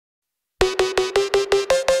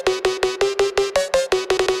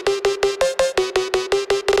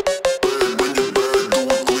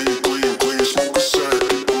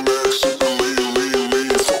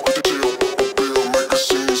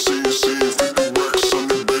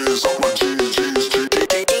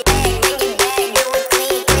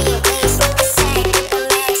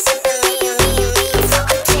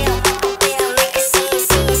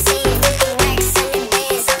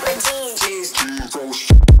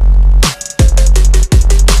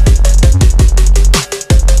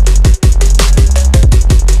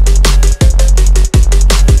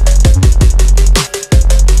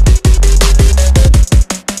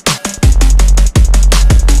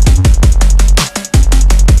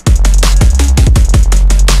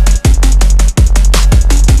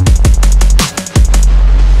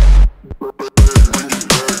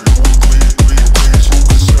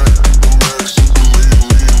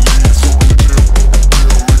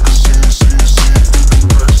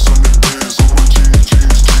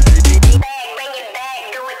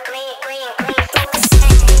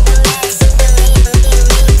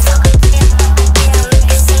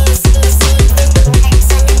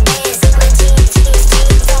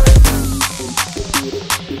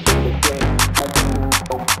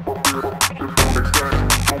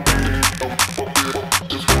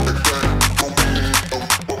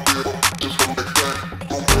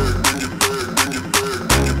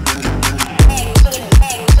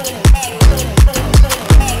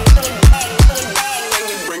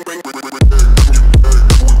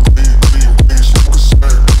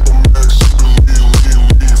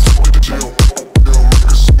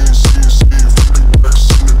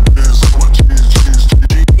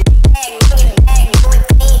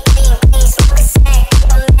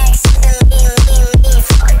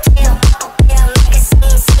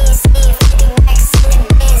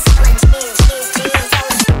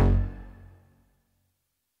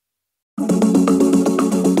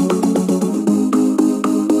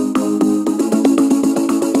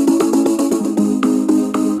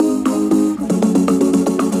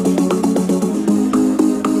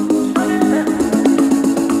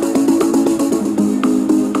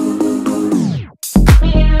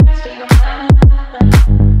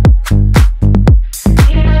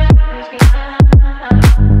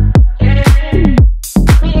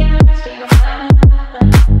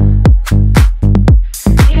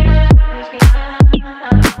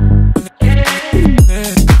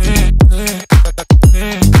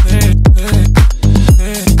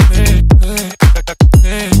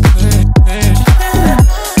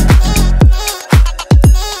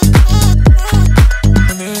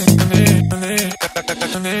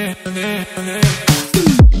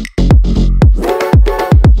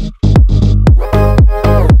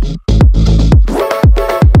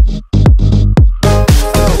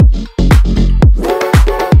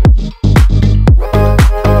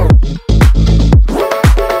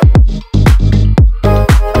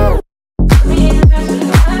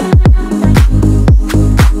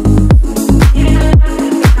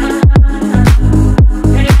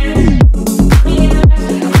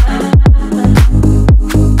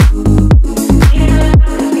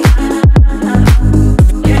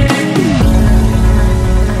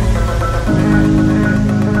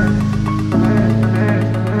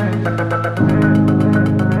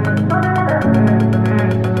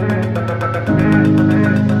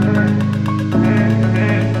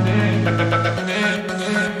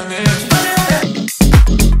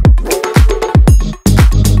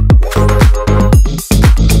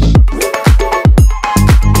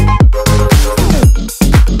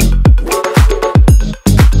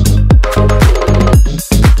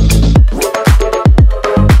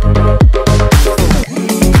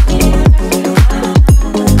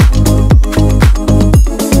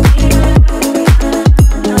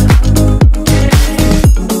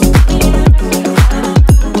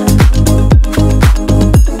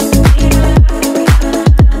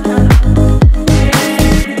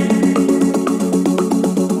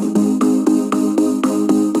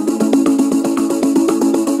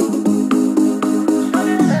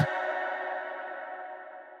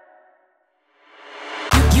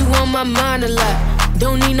mind a lot.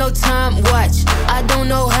 Don't need no time watch. I don't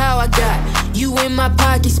know how I got you in my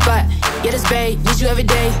pocket spot. Yeah, that's babe, need you every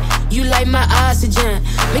day. You like my oxygen,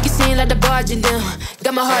 make it seem like the barging down.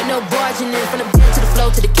 Got my heart, no barging in. From the bed to the floor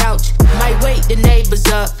to the couch. Might wake the neighbors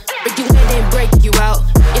up. Break you in, then break you out.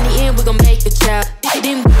 In the end, we gon' make a child.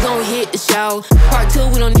 Then we gon' hit the show. Part 2,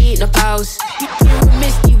 we don't need no pause.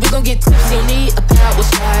 Miss me, we gon' get tipsy, don't need a power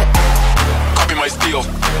shot. Copy my steel.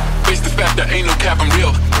 Face the fact that ain't no cap, I'm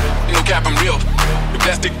real. Ain't no cap, I'm real. The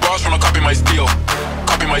plastic bars tryna copy my steel.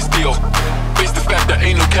 Copy my steel. Face the fact that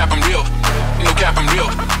ain't no cap, I'm real. Ain't no cap, I'm real.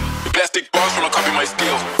 The plastic bars tryna copy my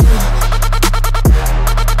steel.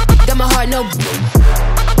 Got my heart, no.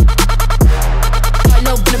 Heart,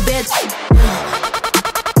 no, in the bed.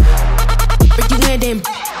 Break you in, then.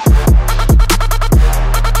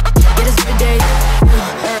 Get us every day.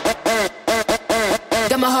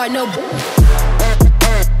 Got my heart, no.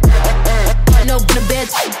 Heart, no, in the bed.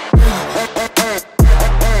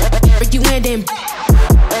 Break you in, then.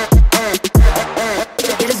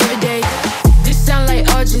 Get us every day. This sound like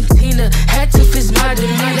Argentina. Had to fix my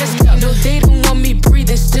demeanor. No, they don't want me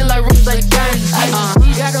breathing. Still I rose like Gandhi.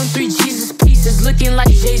 Got on 3 Jesus pieces, looking like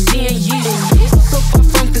Jay-Z and Yeezy. So far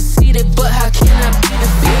from conceited, but how can I be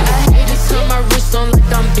defeated? I hate to turn my wrist on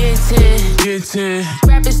like I'm Ben 10.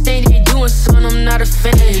 Rappers think they doing something, I'm not a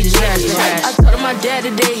fan. I told my dad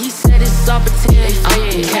today, he said it's all pretend.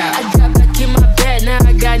 I got back in my bed, now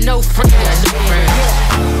I got no friends.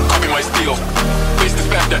 Copy my steel. Face the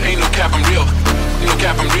fact that ain't no cap, I'm real. Ain't no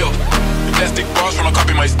cap, I'm real. The plastic bars tryna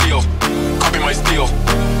copy my steel. Copy my steel.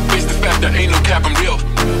 Face the fact that ain't no cap, I'm real.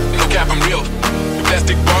 Ain't no cap, I'm real. The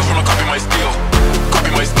plastic bars tryna copy my steel.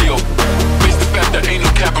 Copy my steel. Face the fact that ain't no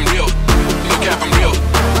cap, I'm real. Ain't no cap, I'm real.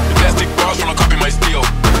 The plastic bars tryna copy my steel.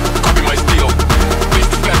 Copy my steel. Face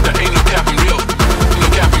the fact that ain't no cap, I'm real. Ain't no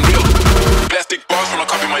cap, I'm real. The plastic bars tryna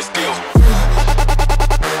copy my steel.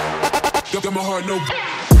 Got my heart, no.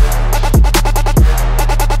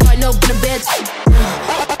 Heart, no, in the bed.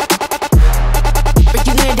 Break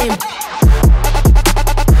you in, then.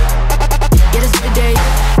 Get us every day.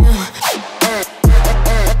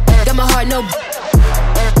 Got my heart, no.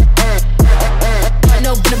 Heart,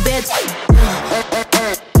 no, in the bed.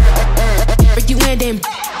 Break you in, then.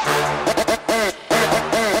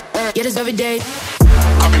 Get us every day.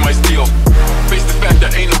 Copy my steel. Face the fact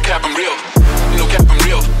that ain't no cap, I'm real. Ain't no cap, I'm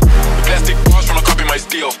real. The plastic bars tryna copy my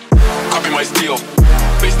steel. Copy my steel.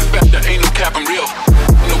 Face the fact that ain't no cap, I'm real.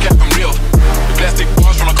 Ain't no cap, I'm real. The plastic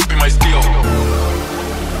bars tryna copy my steel.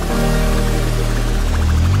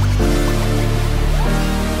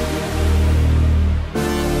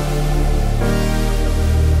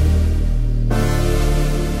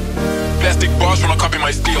 Plastic bars tryna copy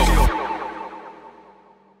my steel.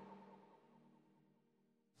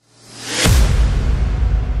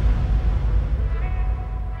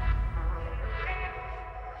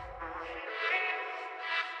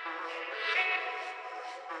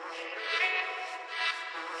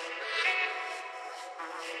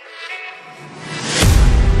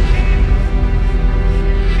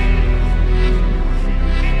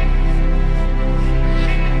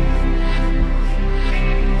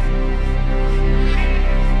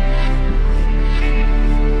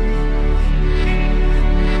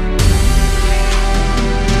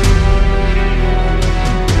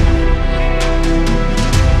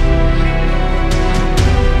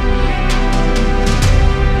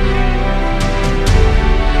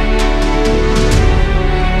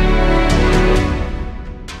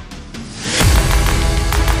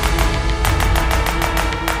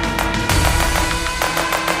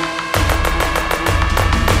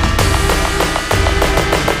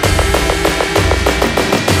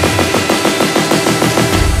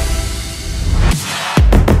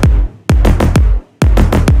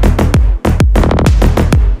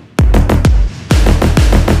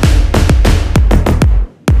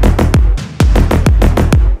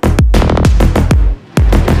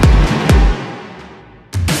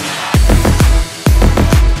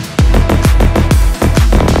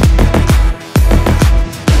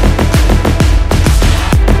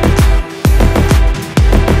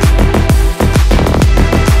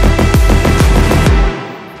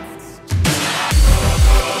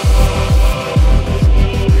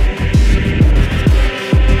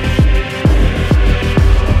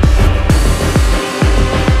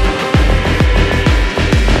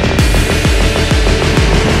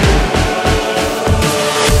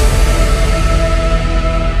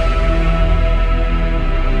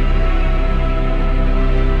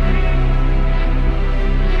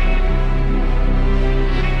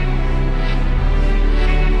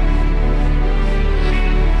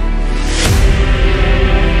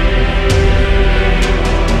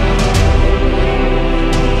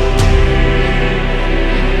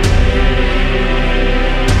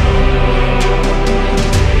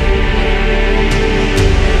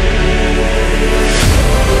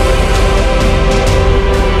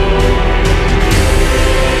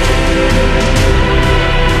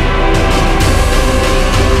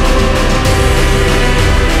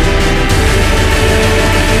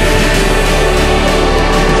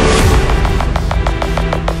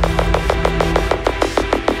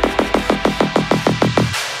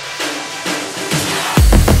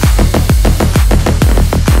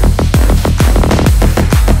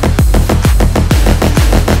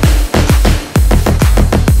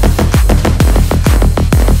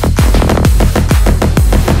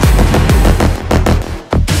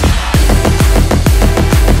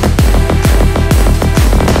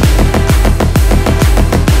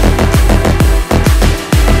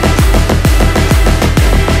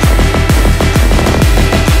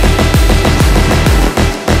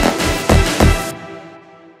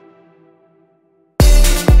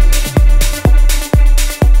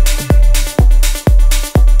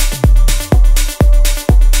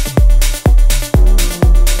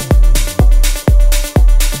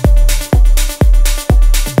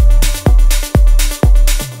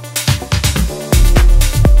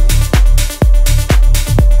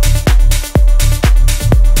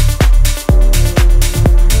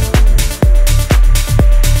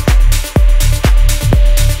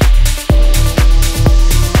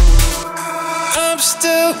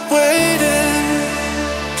 still waiting.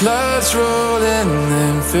 Clouds roll and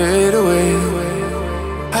then fade away,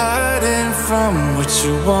 hiding from what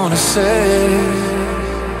you wanna say.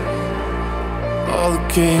 All the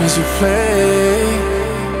games you play,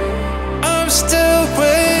 I'm still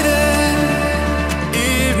waiting.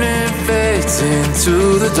 Evening fades into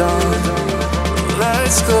the dawn.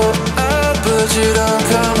 Lights go out but you don't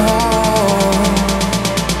come home,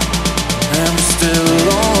 and we're still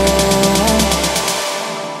alone.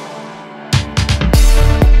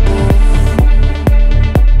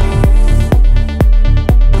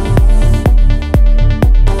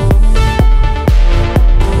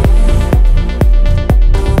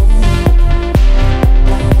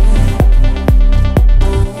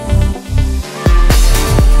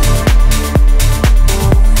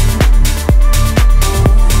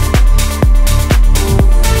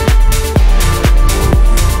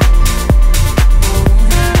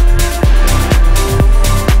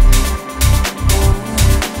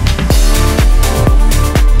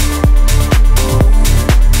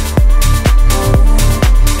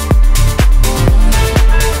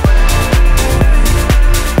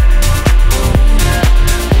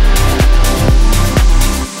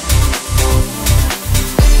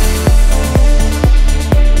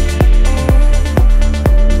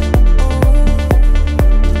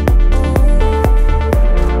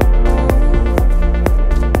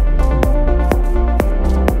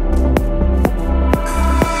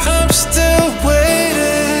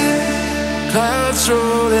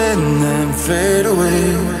 Fade away,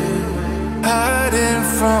 hiding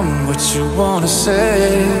from what you wanna say.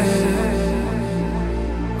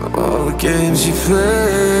 All the games you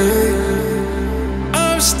play,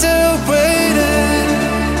 I'm still waiting.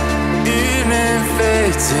 Evening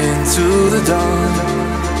fades into the dawn.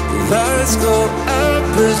 The lights go out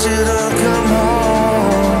but you don't come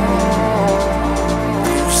home.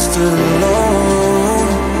 You're still alone.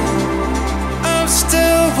 I'm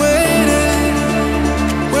still waiting.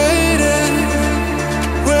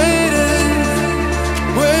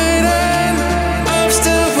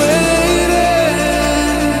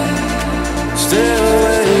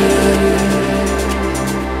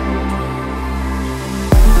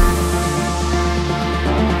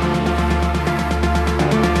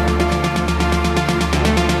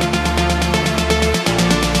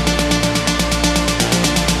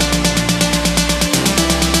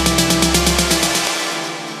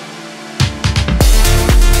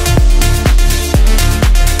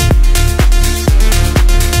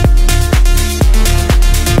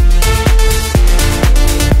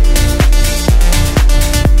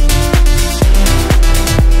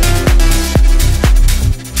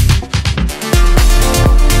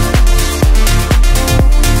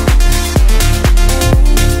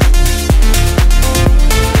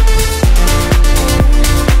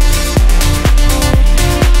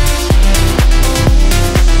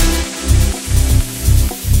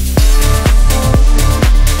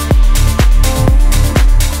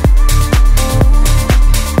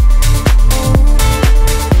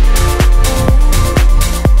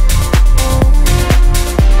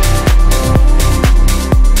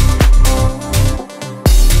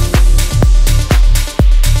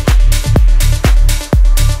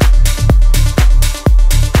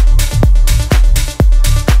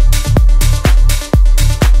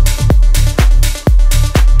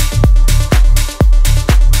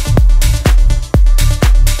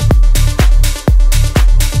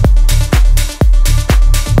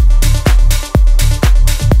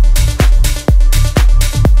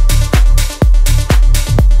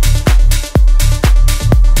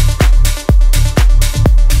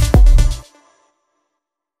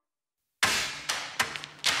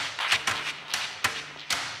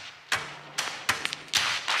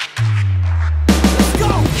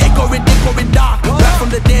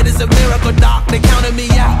 the dead is a miracle, doc. They counted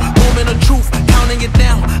me out, moment of truth, counting it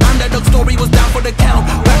down. Underdog story was down for the count.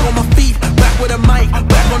 Back on my feet, back with a mic,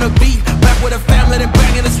 back on the beat, back with a family that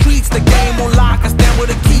bang in the streets. The game on lock, I stand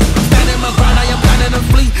with a key. Standing my ground, I am planning to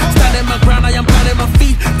flee. Standing my ground, I am planting my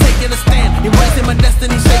feet. Taking a stand, embracing my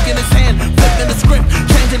destiny, shaking his hand. Flipping the script,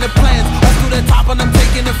 changing the plans. Up to the top and I'm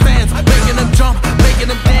taking the fans. Making them jump,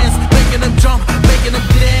 making them dance. Making them jump, making them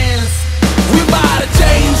dance. We about to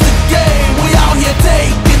change the game. We out here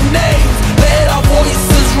taking names. Let our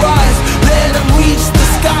voices rise. Let them reach the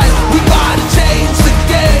skies. We about to change the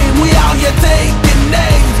game. We out here taking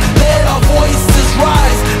names. Let our voices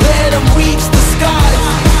rise. Let them reach the skies.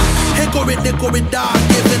 Hickory dock,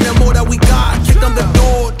 giving them all that we got. Kick on the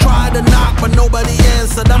door, try to knock, but nobody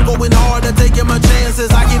answered. I'm going harder, taking my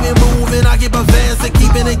chances. I keep it moving, I keep advancing,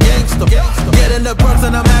 keeping it gangster. gangster. Getting the perks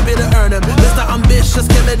and I'm happy to earn them. Mr. Ambitious,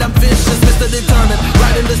 kill it, I'm vicious, Mr. Determined.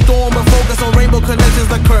 Riding the storm, but focus on rainbow connections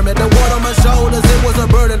like Kermit. The water on my shoulders, it was a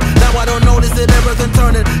burden. Now I don't notice it, everything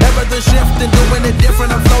turning, everything shifting, doing it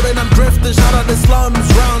different. I'm floating, I'm drifting. Shout out the slums,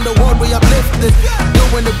 round the world we uplifted,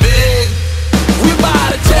 doing it big. We about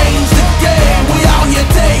to change the game. We out here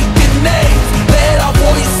taking names. Let our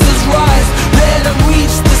voices rise. Let them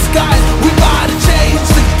reach the skies. We about to change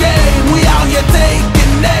the game. We out here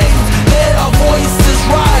taking names. Let our voices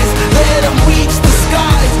rise. Let them reach the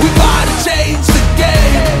skies. We about to change the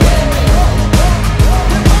game.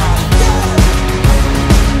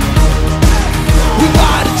 We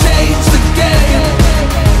about to change the game.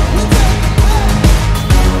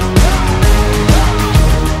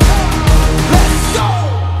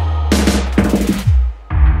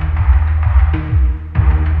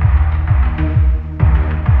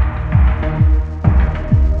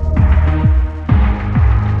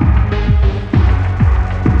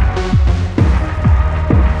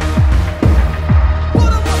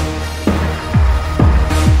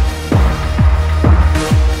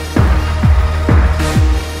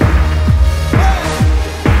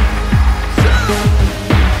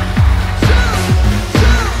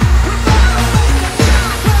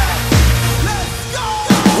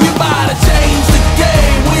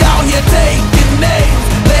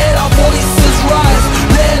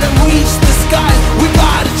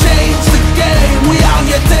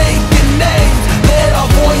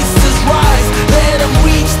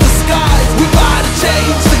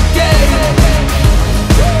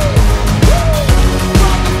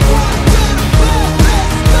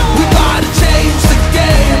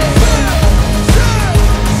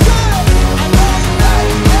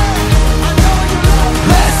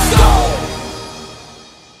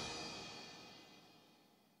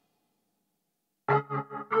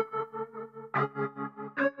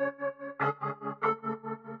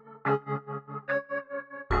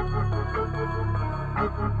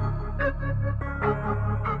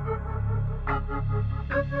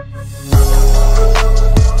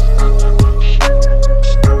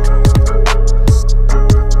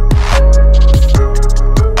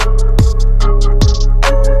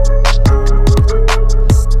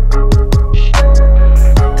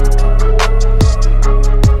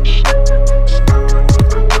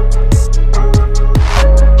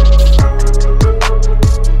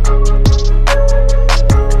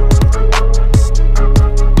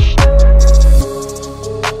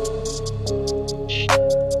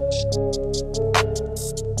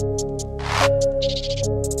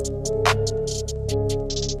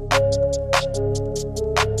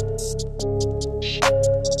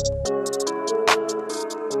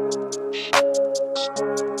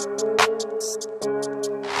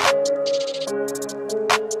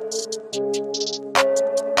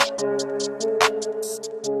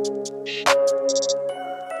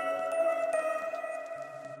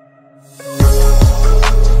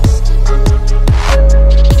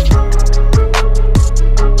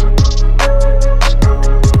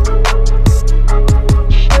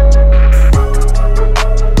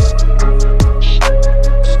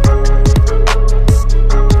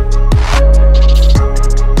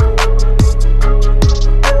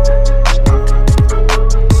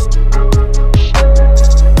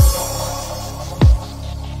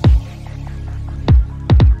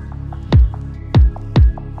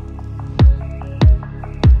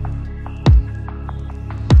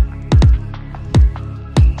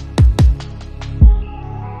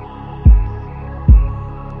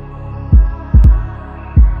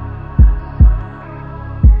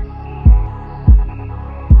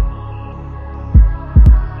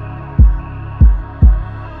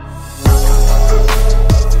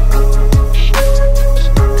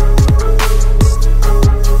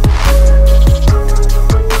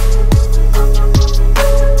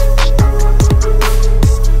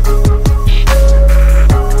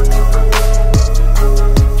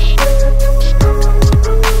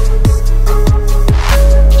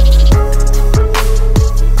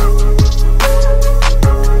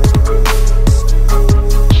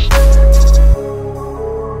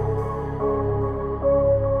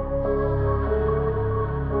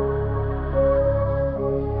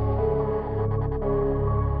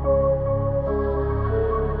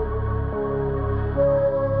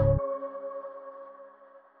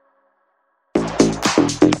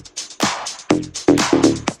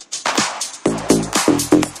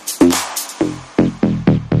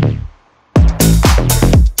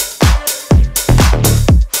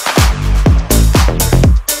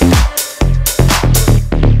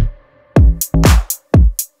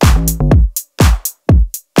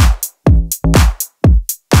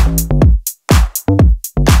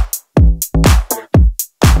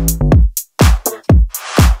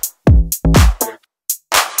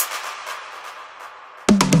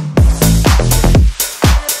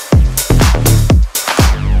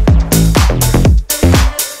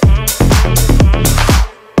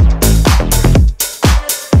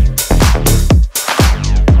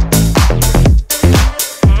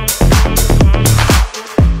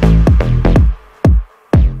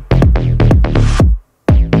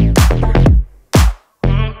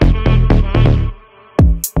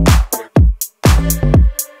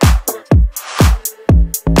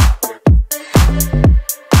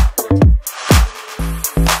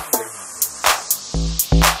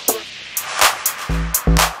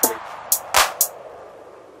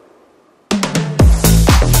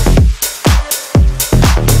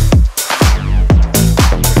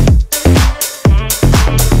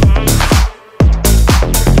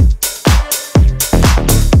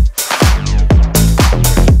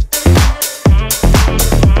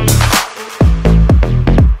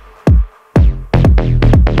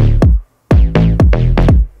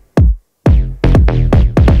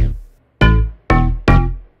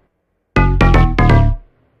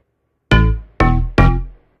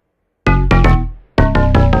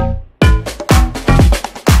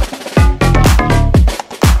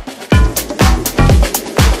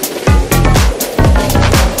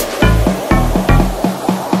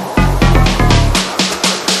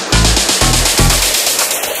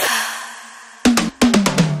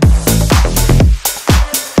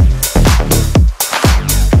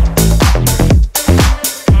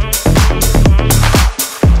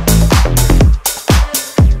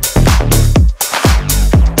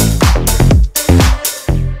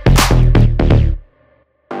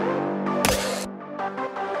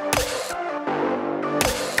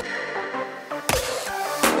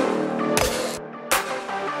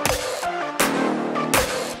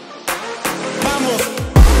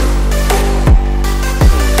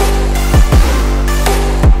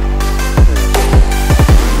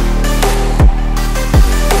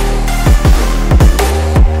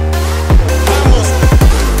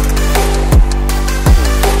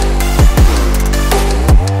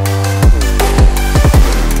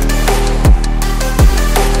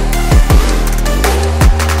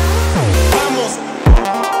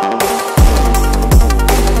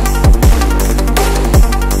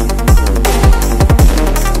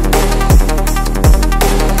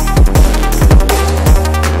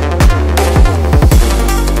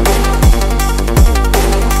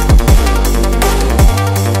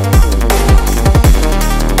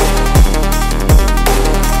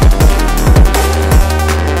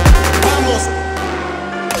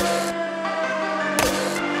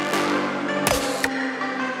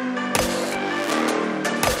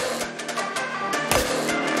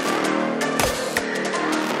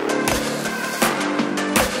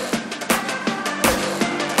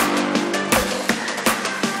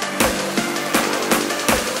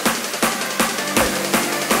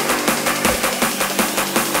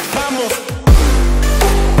 Vamos.